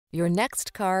Your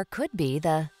next car could be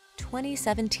the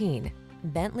 2017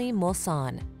 Bentley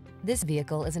Mulsanne. This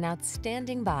vehicle is an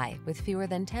outstanding buy with fewer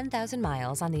than 10,000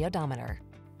 miles on the odometer.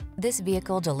 This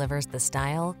vehicle delivers the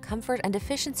style, comfort, and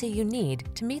efficiency you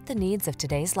need to meet the needs of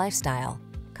today's lifestyle.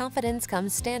 Confidence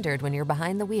comes standard when you're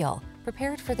behind the wheel,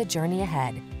 prepared for the journey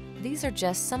ahead. These are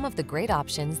just some of the great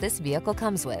options this vehicle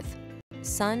comes with: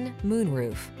 sun,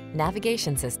 moonroof,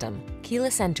 navigation system,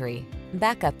 keyless entry,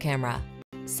 backup camera,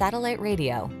 satellite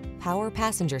radio, power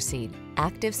passenger seat,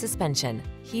 active suspension,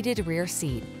 heated rear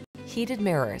seat, heated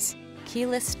mirrors,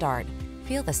 keyless start.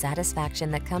 Feel the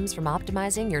satisfaction that comes from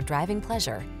optimizing your driving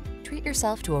pleasure. Treat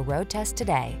yourself to a road test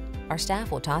today. Our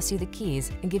staff will toss you the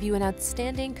keys and give you an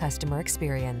outstanding customer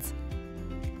experience.